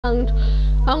and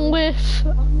with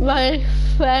my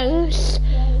friends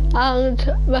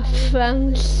and my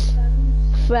friend's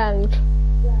friend.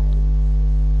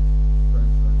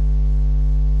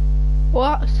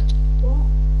 What?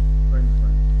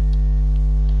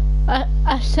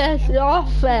 I said your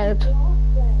friend. I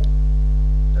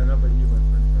know, but you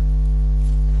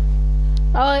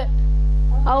my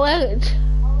friend.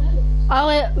 I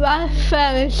went my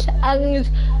friends and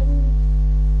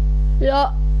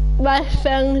my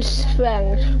friend's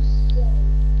friend.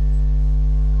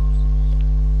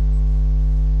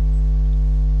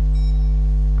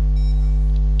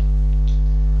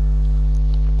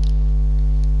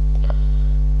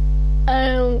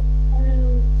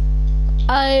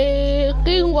 I've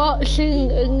been watching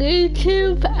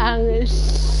YouTube and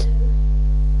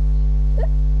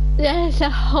there's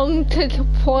 100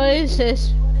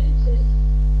 places.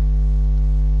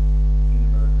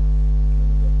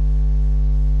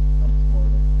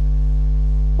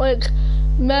 Like,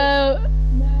 no,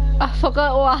 I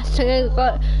forgot last thing,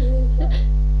 but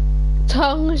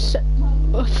Tom's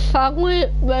family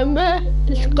member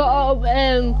has got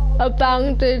an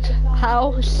abandoned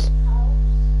house.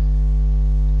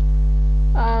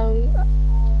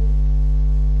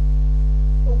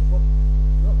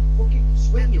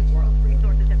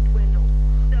 Resources have dwindled,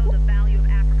 so the value of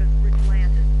Africa's rich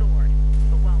land has soared.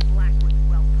 But while Blackwood's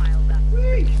wealth piles up,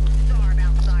 people starve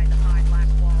outside the high black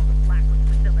walls of Blackwood's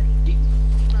facility.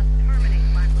 We must terminate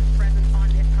Blackwood's presence on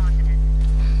this continent.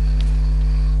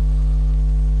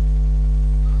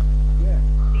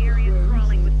 The area is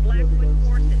crawling with Blackwood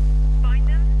forces. Find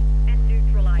them and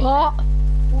neutralize them. What?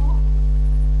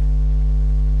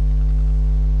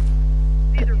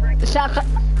 These are regular.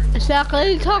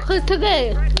 Exactly talking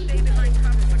today. Try to stay behind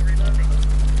cover when reloading.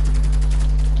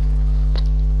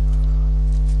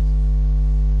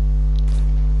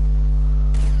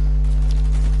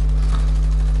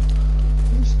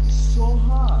 This is so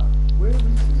hard. Where is it?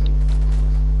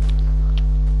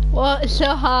 What's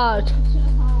so hard?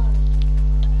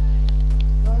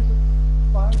 Guys,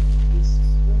 find this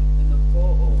thing in the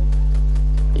photo.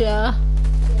 Yeah.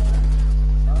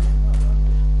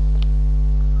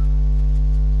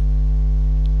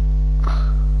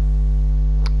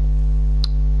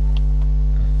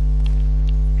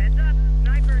 Heads up,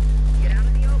 snipers. Get out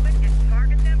in the open and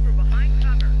target them from behind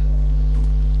cover.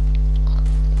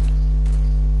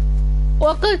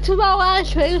 Welcome to my live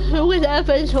stream,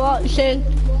 whoever's watching.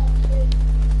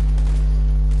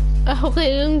 I hope you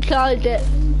enjoyed it.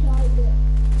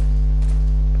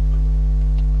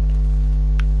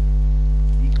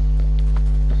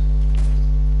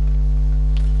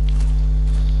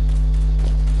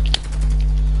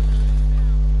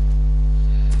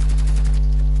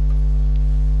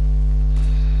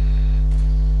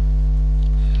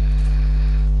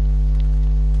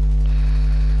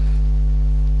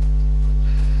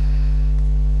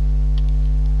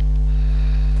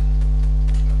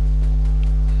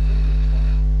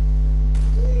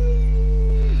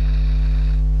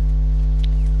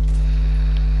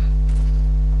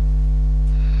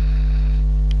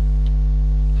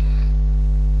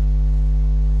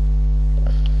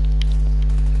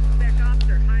 Spec ops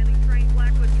are highly trained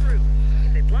Blackwood troops.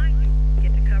 If they blind you,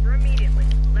 get to cover immediately.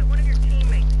 Let one of your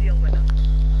teammates deal with them.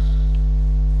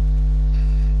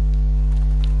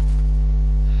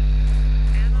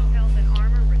 Ammo, health, and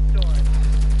armor restored.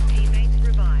 Teammates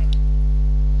revived.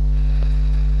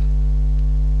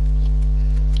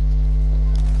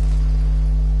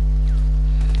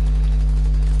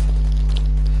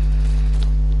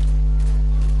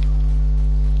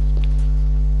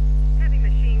 Heavy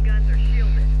machine guns are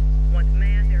shielded. Once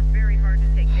manned, they're very hard to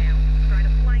take down. Try to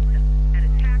flank them and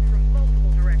attack from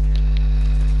multiple directions.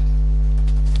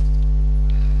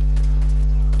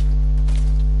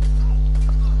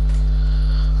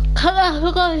 Can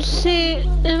I go and see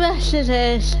the rest of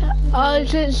this? Or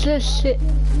is it just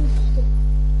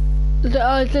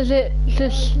or does it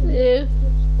just you?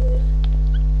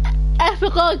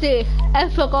 Everybody.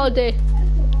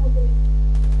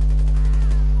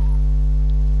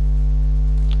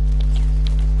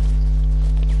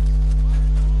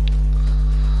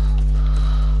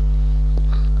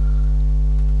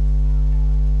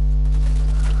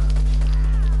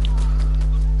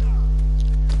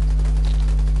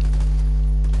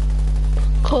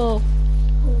 Cool.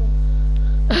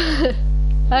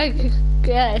 I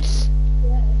guess.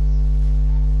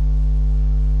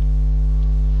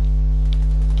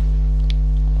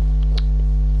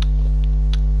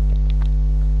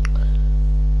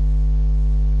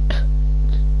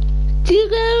 Do you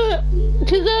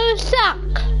go sack?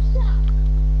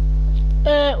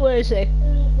 Where is he?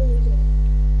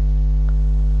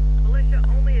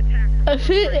 If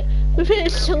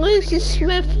it's Lucy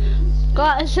Smith,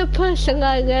 that's a person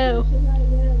I know.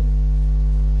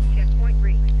 Checkpoint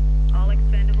reached. All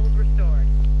expendables restored.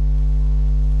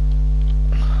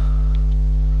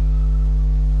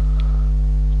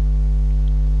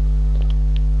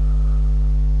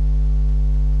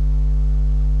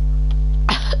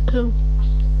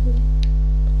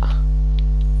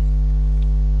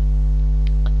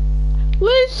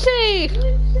 Lucy!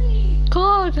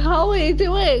 God, how are you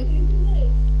doing?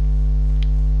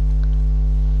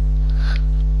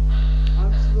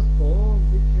 Answer the phone,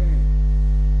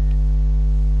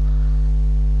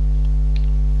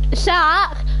 Vicky.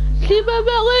 Zach, do you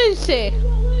remember Lucy?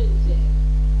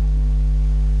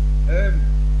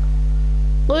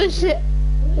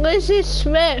 Lucy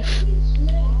Smith.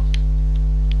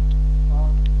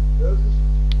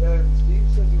 Steve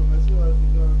said you were missing her. I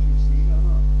didn't know if you've seen her or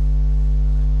not.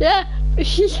 Yeah,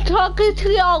 she's talking to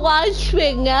your live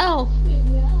stream now.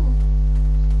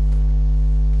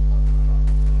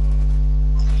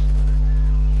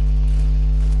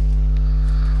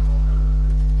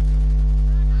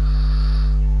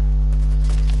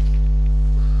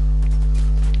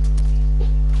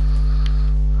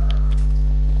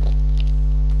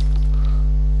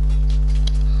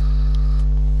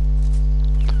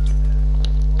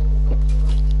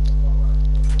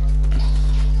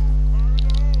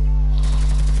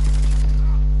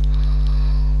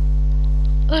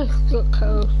 Let's look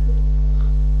close.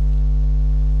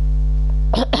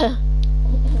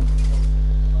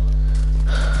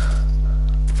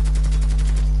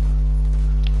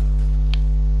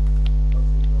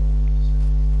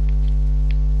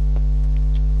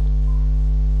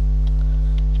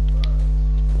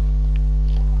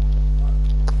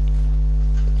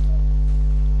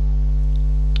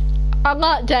 I'm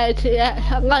not dead yet,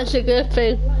 and that's a good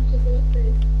thing.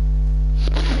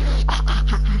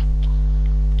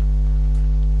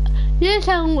 Yes,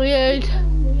 I'm weird.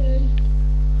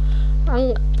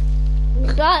 And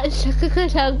that's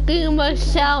because I'm being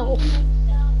myself.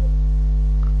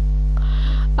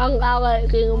 And I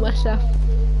like being myself.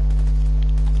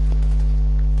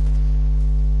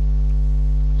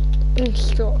 I'm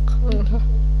stuck.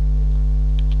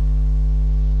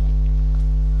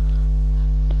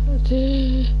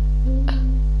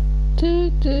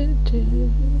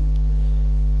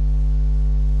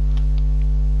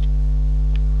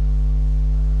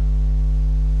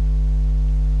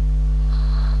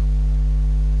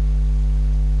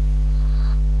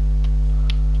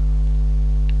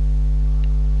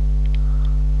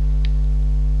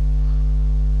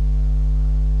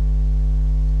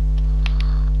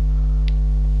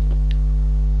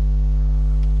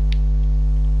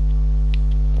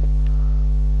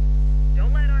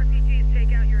 Don't let RPGs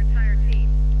take out your entire team.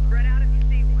 Spread out if you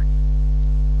see one.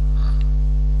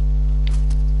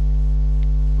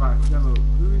 Right, Gemma,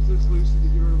 who is this Lucy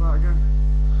that you were about again?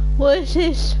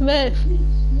 Lucy Smith.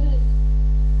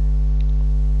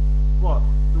 What?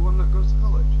 The one that goes to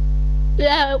college?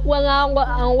 Yeah, when I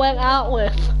went out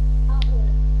with. Oh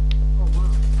wow, I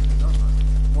didn't know that.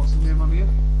 What's the name on here?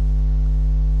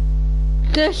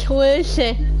 Just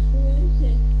Lucy.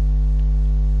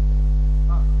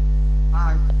 Oh.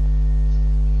 Hi.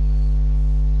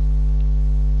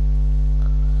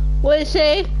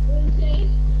 Lucy.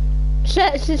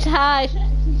 Sets his high.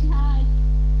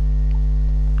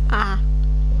 Ah.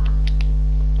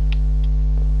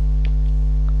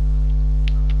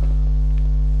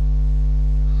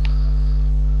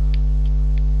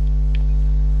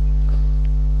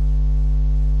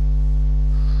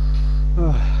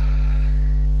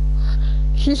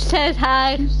 She said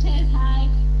hi.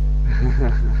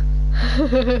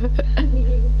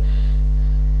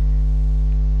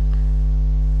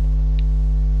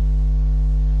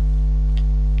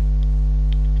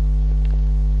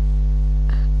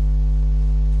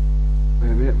 Wait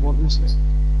a minute, what is this?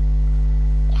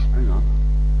 Hang on.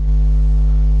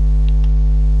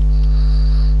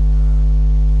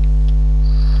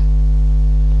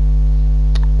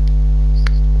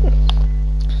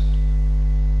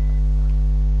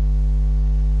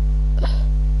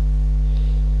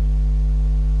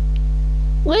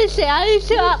 Lucy, are you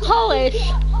still at college?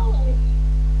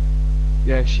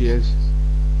 Yeah, she is.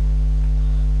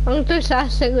 I'm just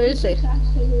asking Lucy.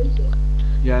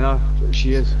 Yeah, no,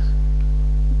 she is.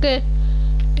 Okay.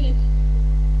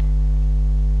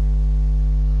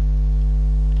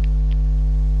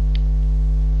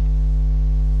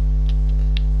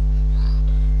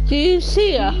 Do you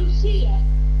see her?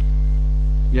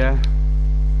 Yeah.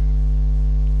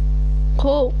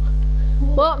 Cool.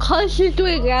 What class is she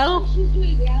doing now?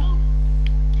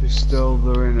 She's still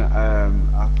doing, I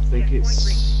think Checkpoint it's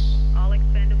reached. All All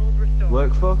expendables restored.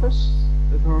 Work focus,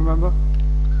 if I remember.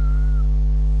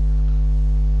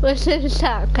 What's this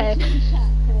okay?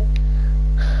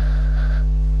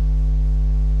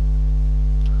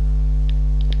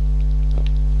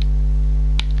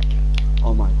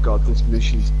 Oh my god, this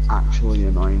mission's actually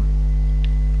annoying.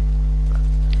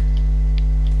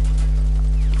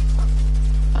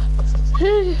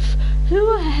 Who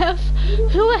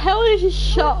the hell is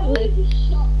shot me?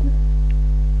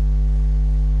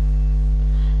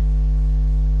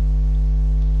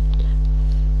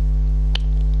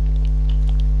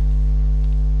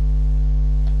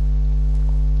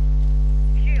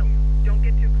 Shield, don't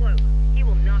get too close. He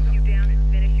will knock you down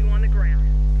and finish you on the ground.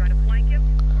 Try to flank him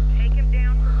or take him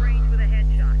down from range with a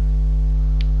headshot.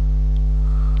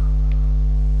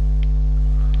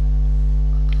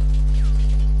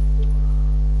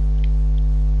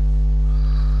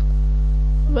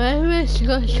 Where is he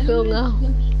going to go now?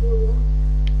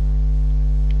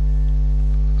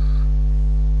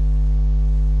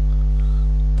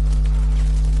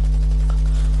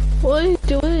 What are you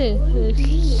doing,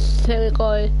 this silly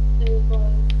guy?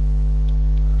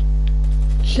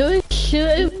 Should we shoot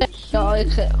him? I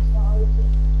like it.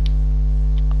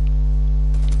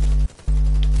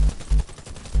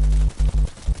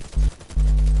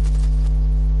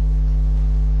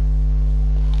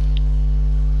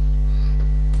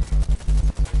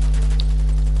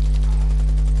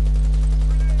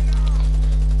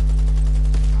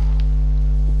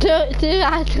 Do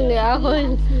actually, I'm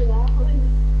going.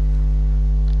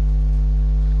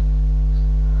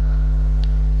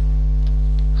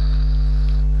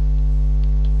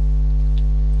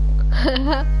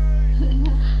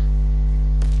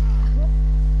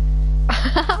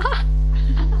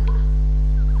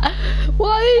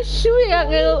 Why are you shooting at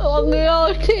me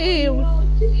on your team?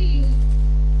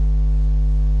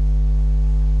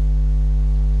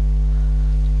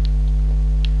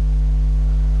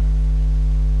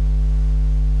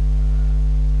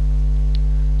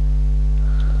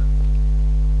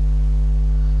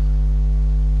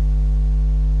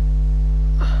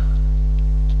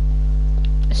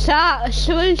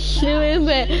 Someone shooting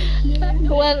me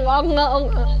when I'm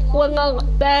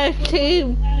on their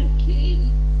team.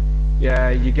 Yeah,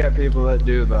 you get people that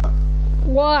do that.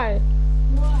 Why?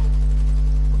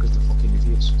 Because they're fucking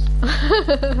idiots.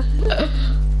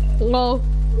 No.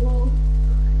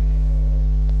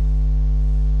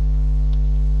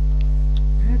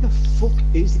 Where the fuck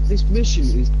is this mission?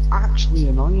 Is actually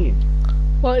annoying.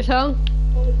 What's wrong?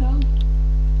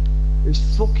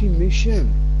 This fucking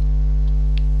mission.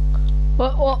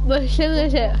 What mission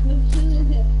is it?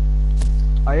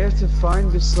 I have to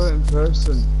find this certain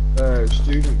person,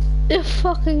 student. You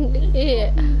fucking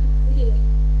idiot.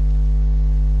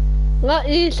 Not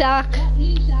you, Zach.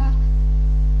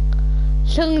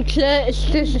 Some church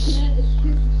just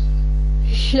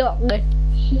shot me.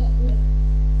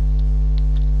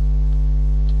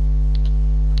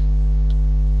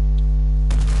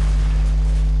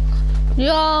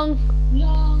 Young.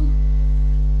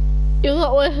 You're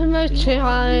not with me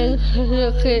trying to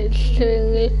look at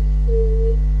me.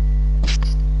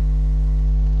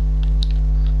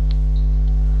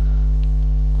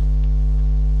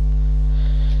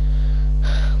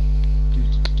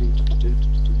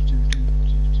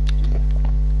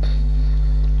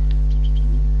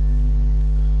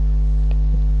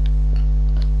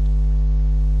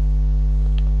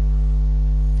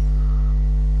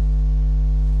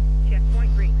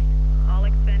 Checkpoint reached. All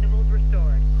expendables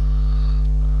restored.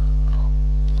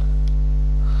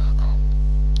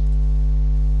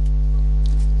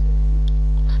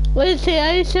 Where's the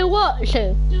answer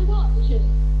watching?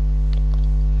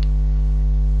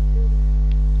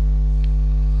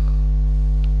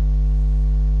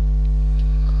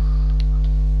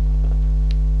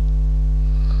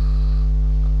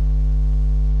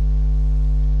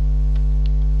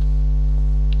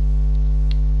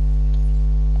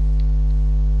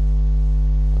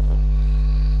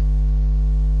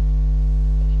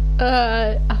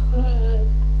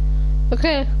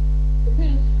 Okay.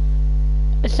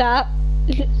 Stop.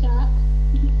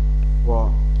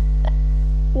 What?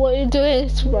 What are you doing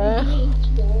tomorrow?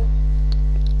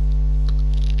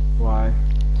 Why?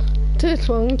 This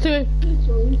one too.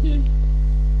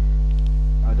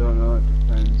 I don't know, it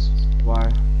depends.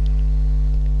 Why?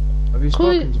 Have you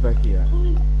spoken to Becky yet?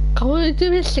 Can we do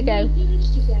this again?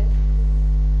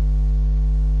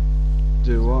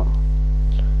 Do what?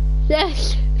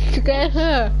 Yes,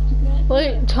 together.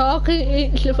 Like talking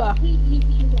each other.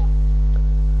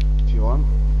 If you want.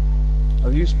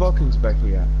 Have you spoken to Becky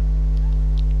yet?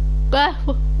 Beth,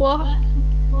 what?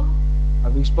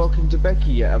 Have you spoken to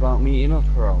Becky yet about meeting up,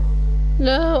 bro?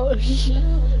 No,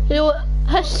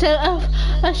 I sent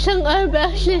a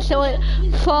message like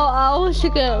 4 hours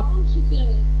ago.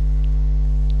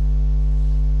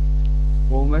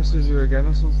 We'll message you again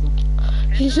or something.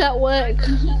 She's at work. Get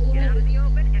out of the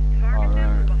open and target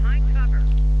them from behind cover.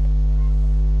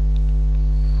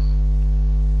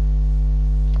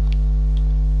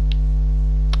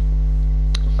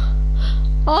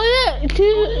 Oh yeah, do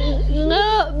you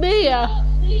know Mia?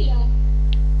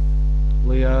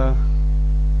 Leah.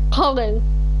 Colin.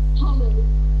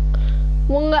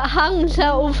 One that hangs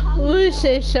out with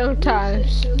Lucy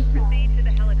sometimes. Proceed to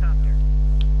the helicopter.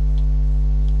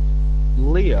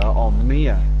 Leah or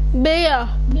Mia?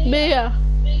 Mia.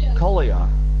 Collier?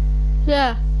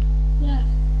 Yeah.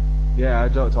 Yeah, I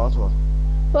don't talk to her.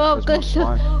 Well, That's my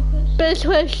wife. guess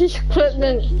where she's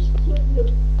pregnant.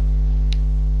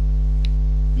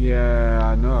 Yeah,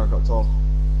 I know, I got told.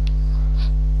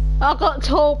 I got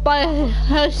told by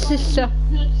her sister.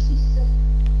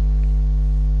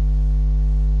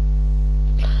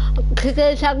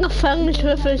 Because I'm friends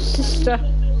with her sister.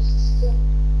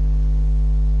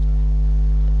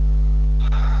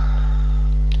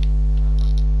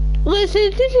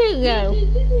 Listen, did you go?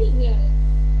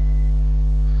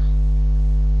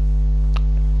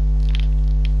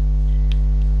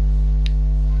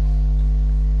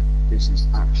 This is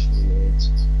actually it.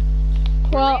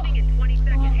 Well, Leaving in 20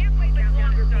 seconds. Halfway down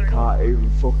the start. Can't even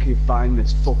fucking find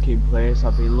this fucking place.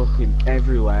 I've been looking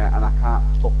everywhere and I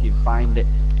can't fucking find it.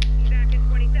 Back in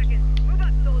 20 seconds. Move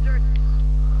up, soldiers.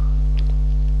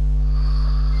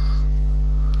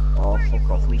 Oh, fuck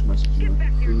off, who's messaging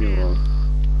me? Leave me alone.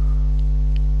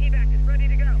 Evac is ready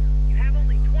to go. You have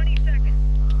only 20 seconds.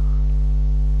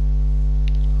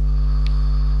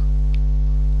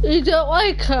 you don't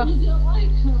like her.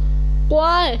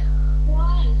 Why?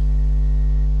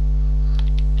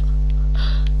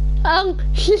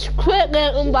 She's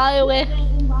pregnant, by the way.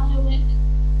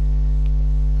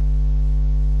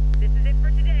 This is it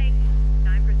for today.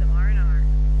 Time for some R&R.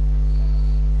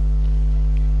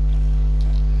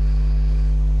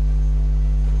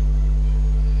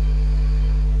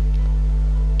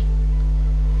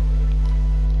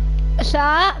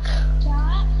 Zach,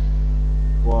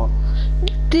 What?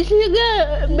 did you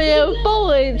get me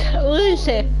bullied,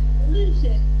 Lucy?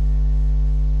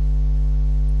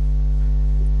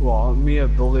 What? Mia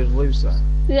bullied Lucy?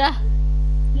 Yeah.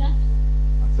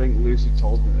 I think Lucy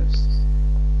told me this.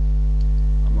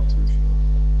 I'm not too sure.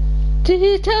 Did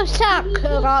you tell Zach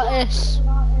about this?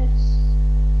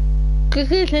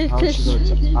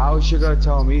 How is she gonna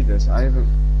tell me this? I haven't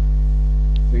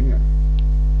seen it.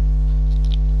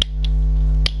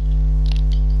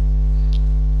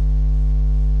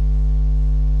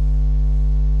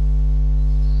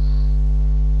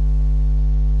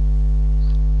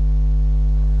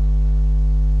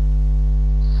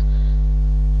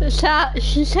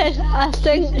 She said, I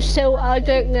think so, I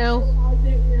don't know.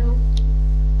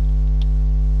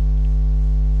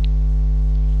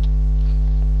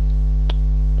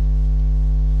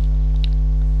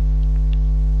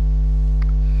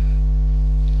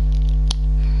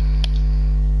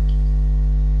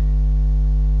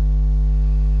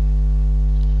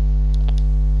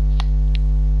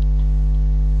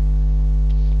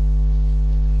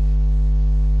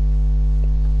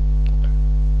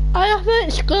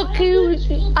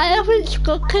 I haven't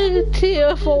spoken to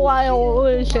you for a while,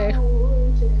 Lucy.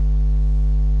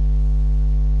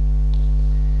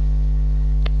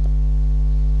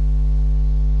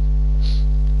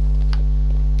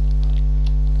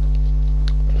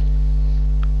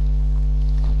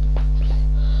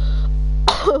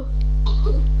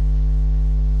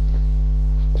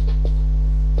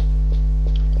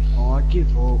 Oh, I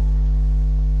give up.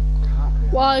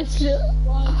 Why?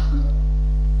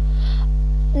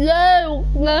 No,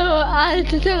 I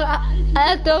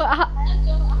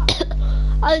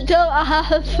don't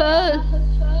have a phone.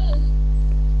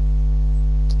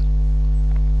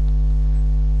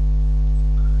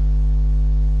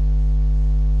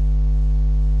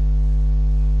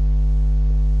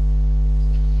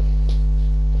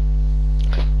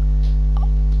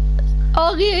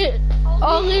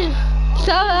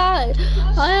 Sorry,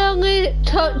 I only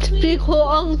talk to people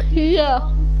on here.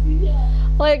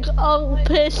 Like on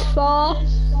PS4.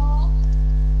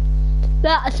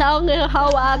 That's only how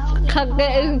I can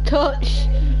get in touch.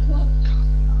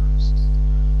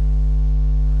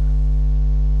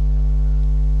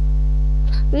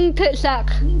 Zach.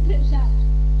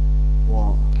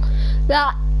 What?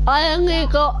 That I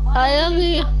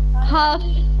only have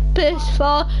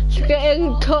PS4 to get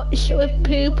in touch with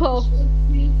people.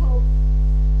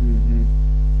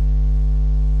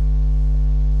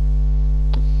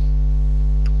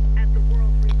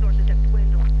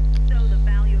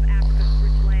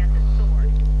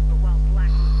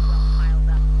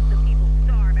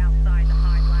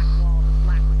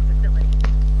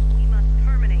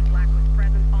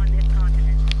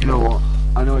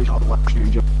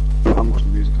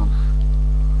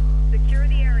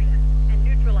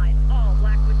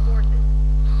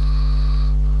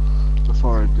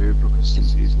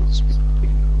 on speed. I'm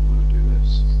gonna do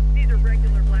this. These are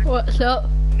regular black. What's up?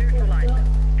 Neutralize them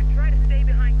and try to stay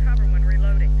behind cover when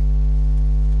reloading.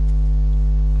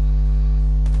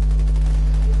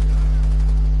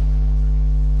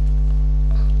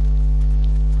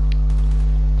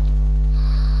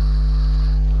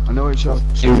 I know it's your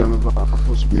them, but I'll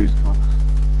put some music on.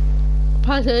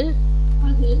 Pardon?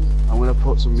 I'm gonna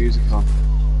put some music on.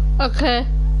 Okay.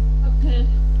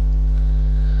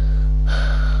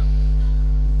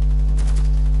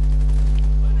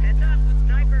 Heads up,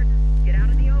 snipers. Get out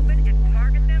in the open and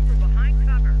target them from behind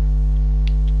cover.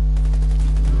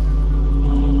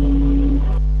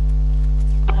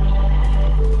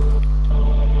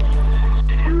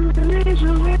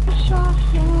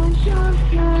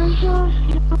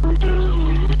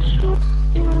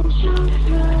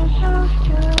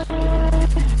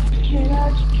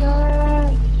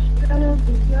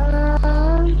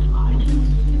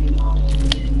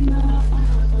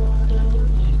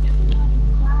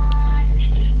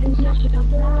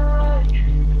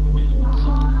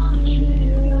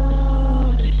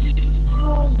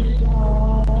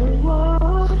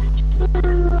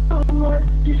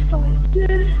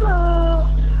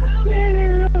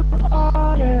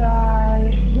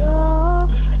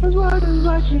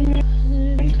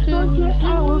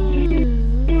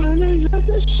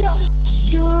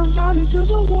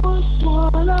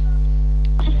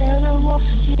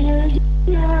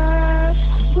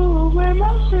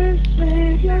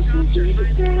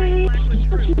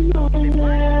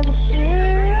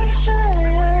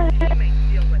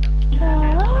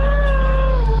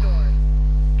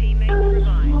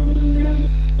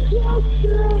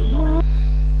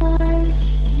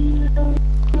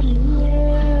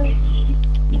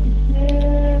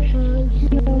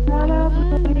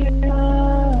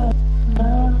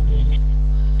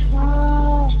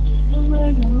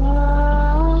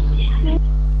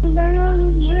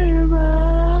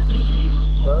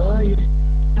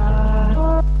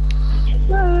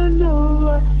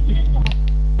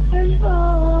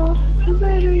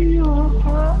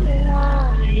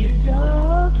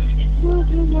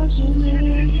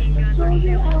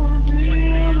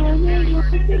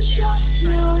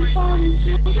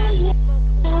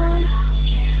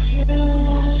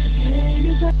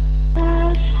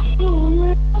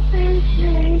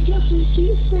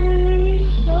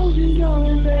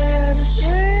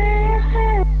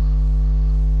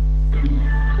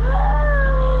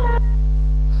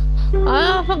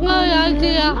 I have no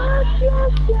idea.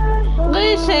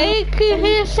 Lucy, can you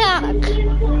hear Shaq?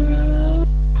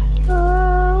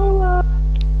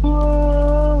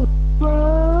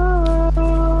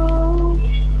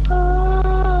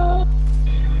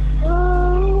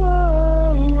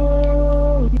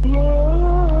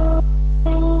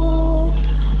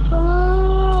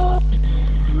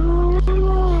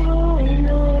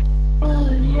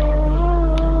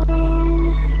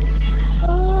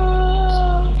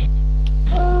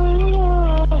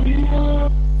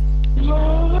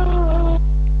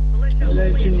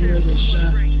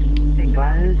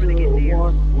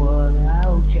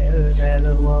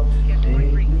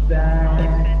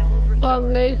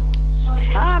 Lonely.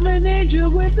 I'm an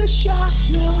angel with a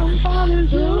shotgun, falling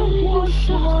through one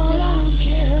sword. I don't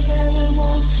care if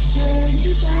anyone turns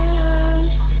you down.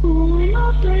 Who am I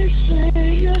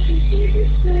facing? Nothing to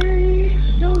say.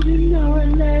 Don't you know I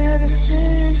let it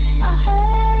sing? I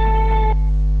hate.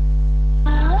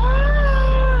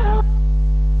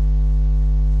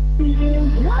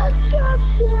 What's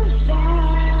just inside?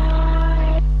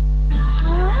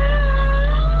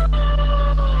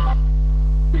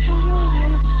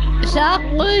 Shaq,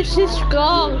 Lucy's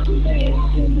gone.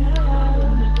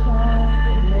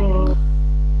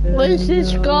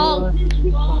 Lucy's gone.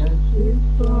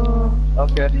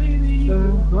 Okay.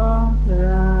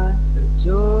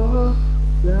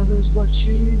 Love is what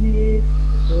you need,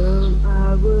 so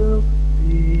I will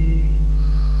be.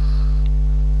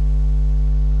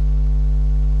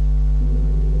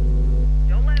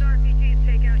 Don't let RPGs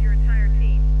take out your entire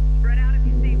team. Spread out if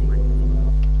you see one.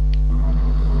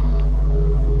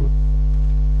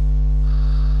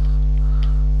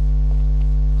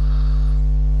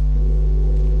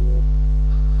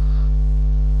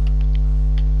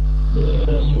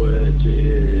 That's what it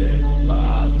is.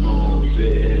 Five more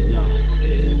vision.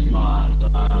 It's my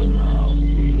time now.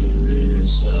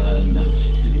 Listen,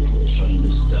 people trying to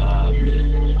stop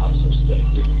me. I'm so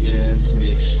stacked against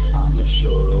me. I'ma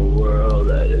show the world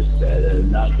that it's better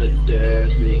not to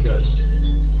dance me, 'cause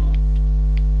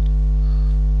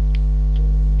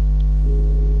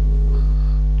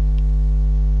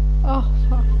Oh,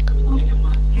 fuck.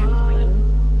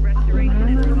 Restoration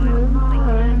and revival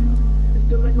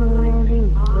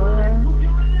complete.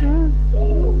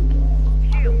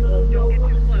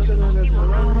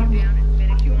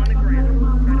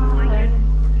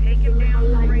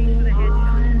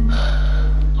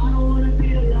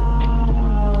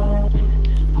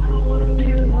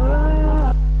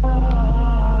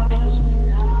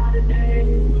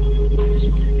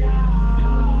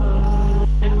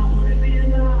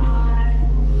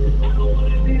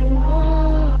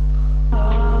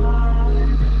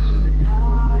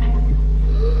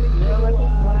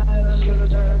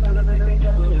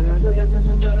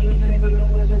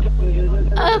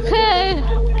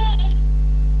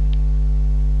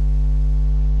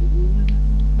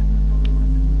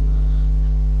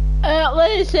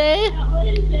 say?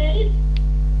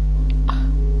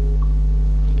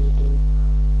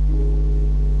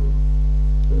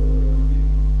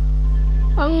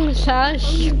 I'm sad,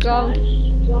 go.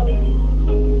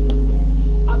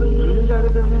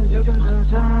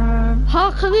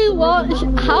 How can you watch?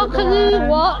 How can you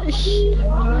watch?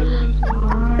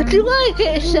 Do you want to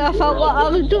get yourself out what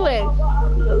I'm doing?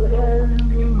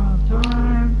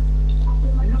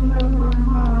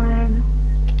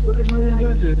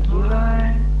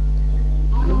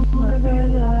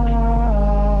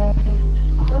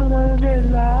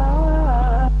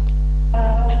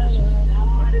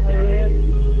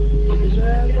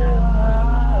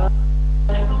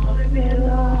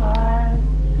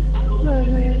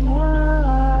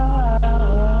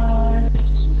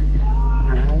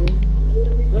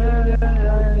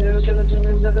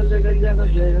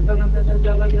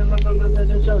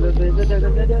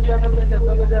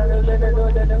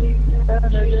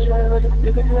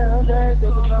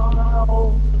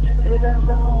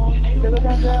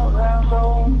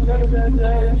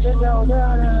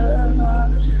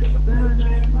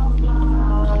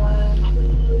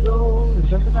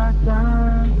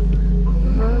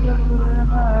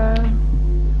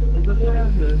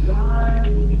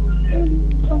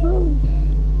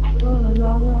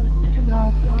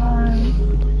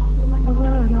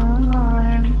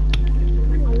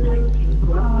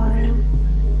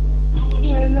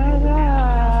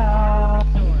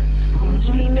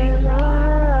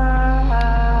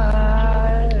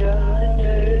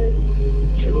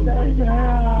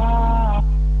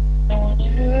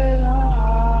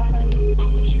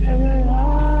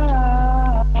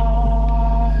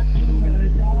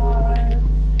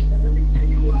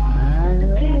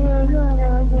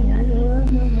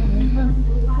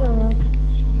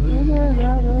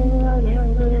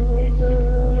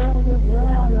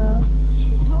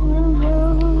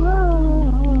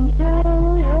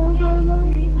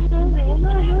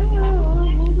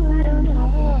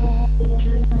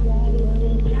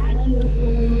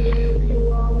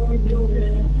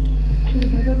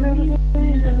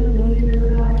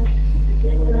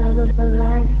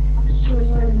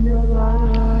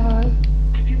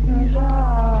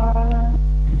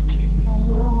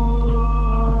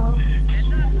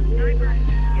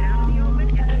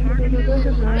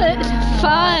 It's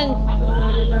fine.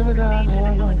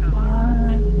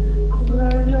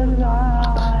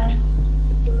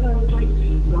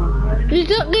 You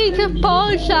don't need to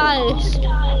apologize.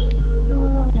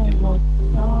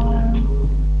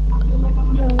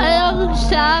 I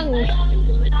understand.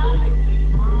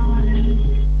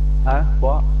 Huh?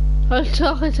 What? I was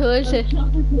talking to Izzy.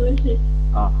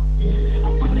 Oh.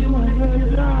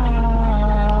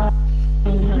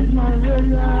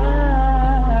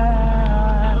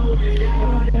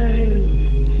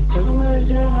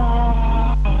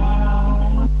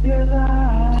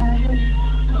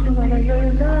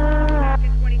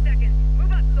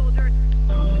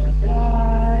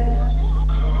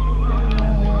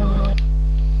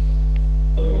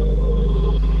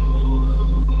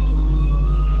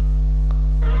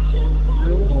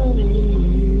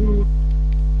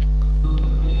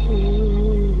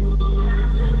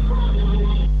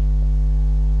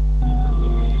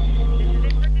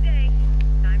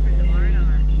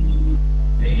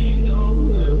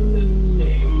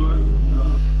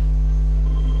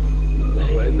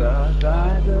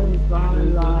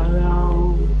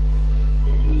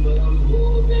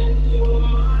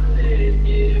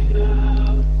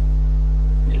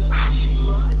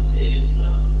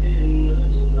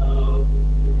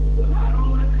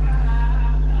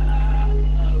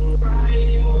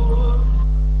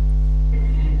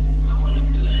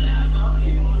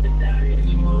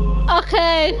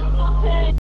 Okay.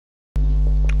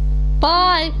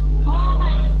 Bye.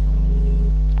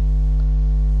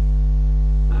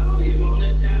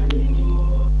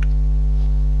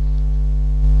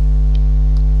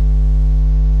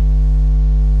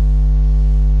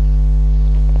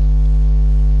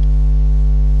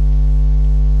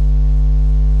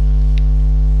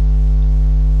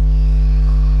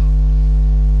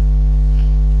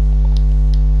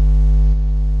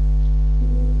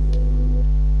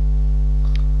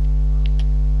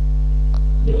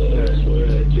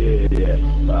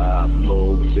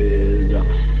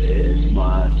 It's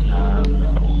my time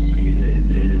now, feeling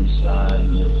inside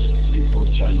me. People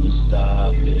trying to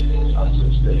stop it, I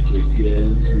suspect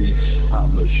against me.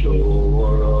 I'ma show the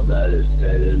world that it's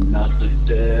better not to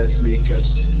test me, cause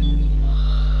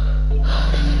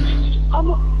I'm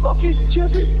a fucking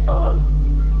Jeffrey,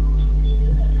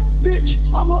 bitch,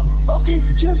 I'm a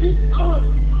fucking Jeffrey,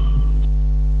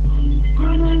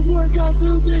 grind and work, I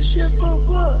do this shit for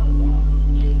fun.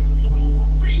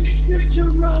 get you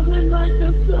running like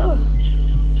a duck.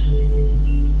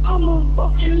 I'm a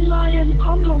fucking lion,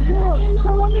 I'm a wolf.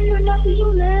 I want you not to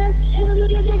do that.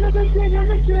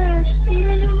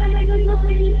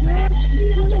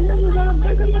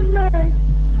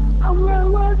 I'm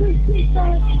real wild and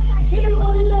seaside.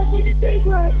 Anyone left me stay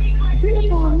right.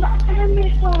 People are not gonna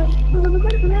make one. We're gonna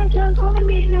make an answer on the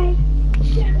midnight.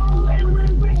 Yeah,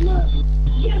 wait, look.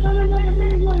 Yeah, no,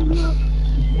 look.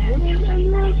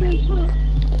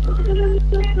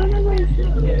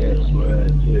 Yes, we're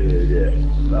today.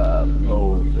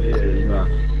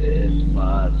 It's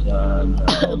my time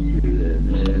now. Feeling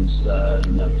inside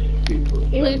now. People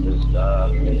trying to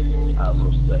stop me. I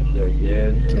will think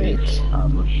again. I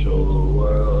will show the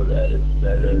world that it's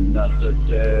better not to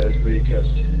dare because.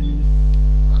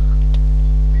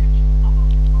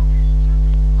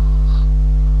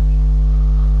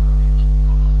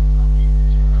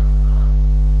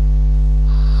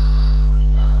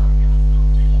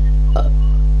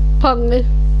 Pardon me.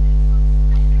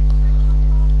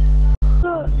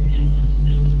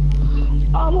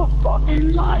 I'm a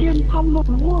fucking lion, I'm a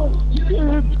wolf.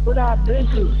 Yeah, but I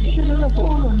bet you. Shit in a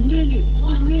minute.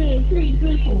 Yeah, 3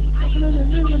 people. In the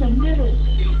middle.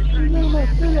 In the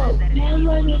middle. My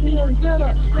life is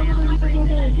better.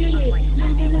 Get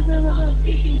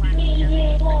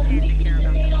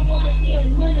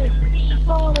it.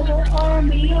 All of the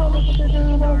army, all of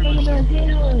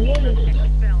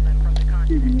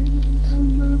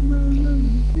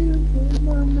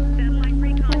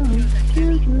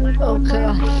Oh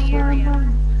god.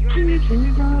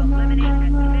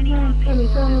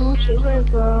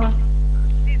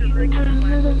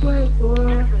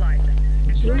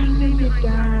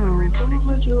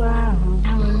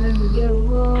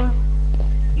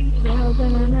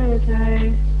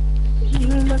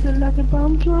 Like a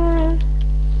bomb track.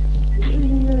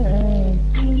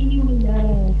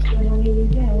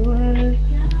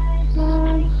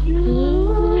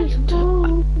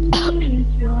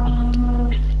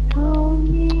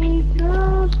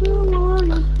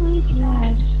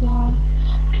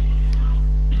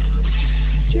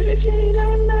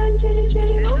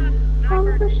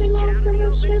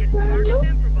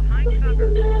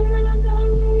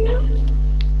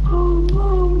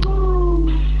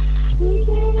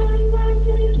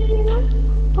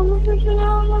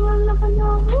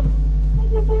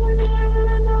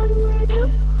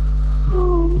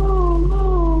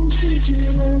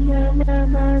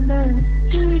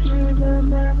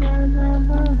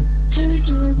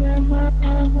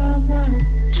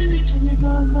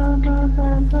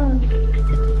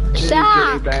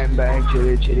 Bang bang,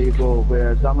 chitty chitty boo.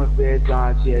 Where some of it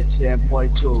on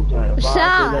 10.2.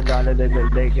 The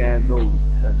leg and move.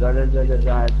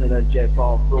 The jet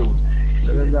fall fruit.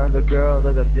 The girl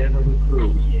that a dead on the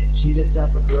crew. She the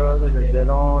type of girl that a dead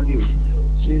on you.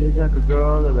 She the type of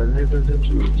girl that a live in the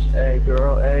truth. Hey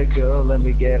girl, let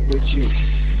me get with you.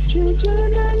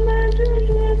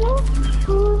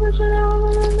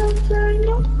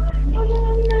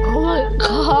 Oh my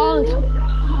god.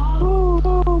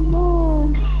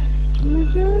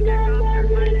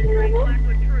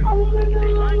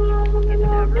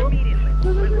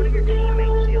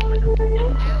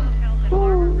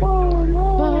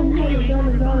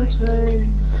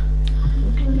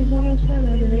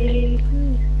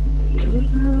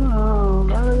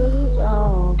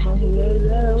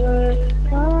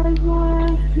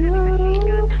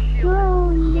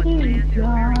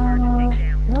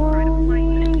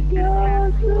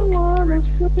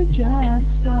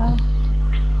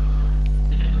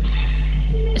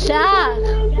 Zach,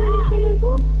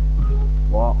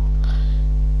 What?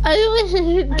 are you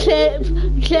listening to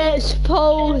Jet's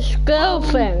Paul's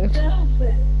girlfriend?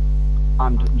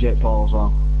 I'm Jet Paul as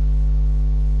well.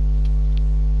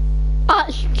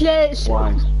 That's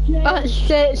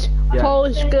Jet's Yeah.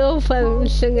 Paul's girlfriend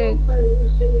singing.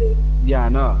 Yeah, I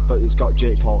know, but it's got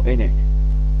Jake Paul in it.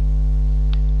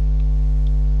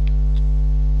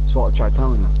 That's what I tried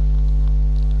telling you.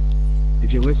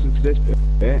 If you listen to this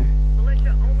bit,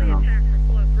 Militia only attack from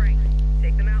close range.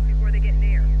 Take them out before they get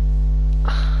near.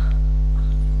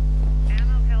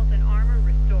 Ammo, health, and armor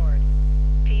restored.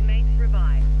 Teammates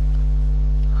revived.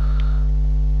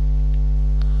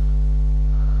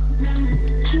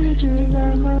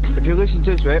 if you listen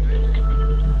to this bit,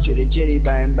 chitty chitty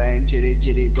bang bang, chitty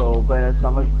chitty go, when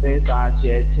summer face on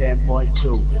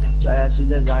 10.2. Last in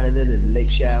the night of the lake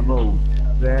shamu.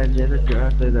 There's a girl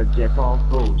to the Jet Paul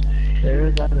food.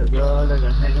 There's a girl that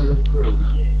can hang with the crew.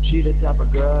 She the type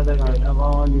of girl that gonna come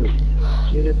on you.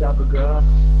 She the type of girl.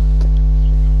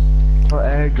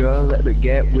 Hey girl, let me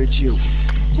get with you.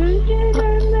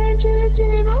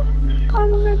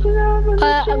 I'm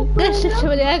This is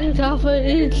the end of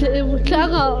it.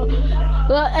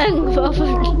 The end of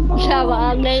it.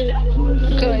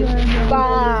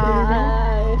 Bye.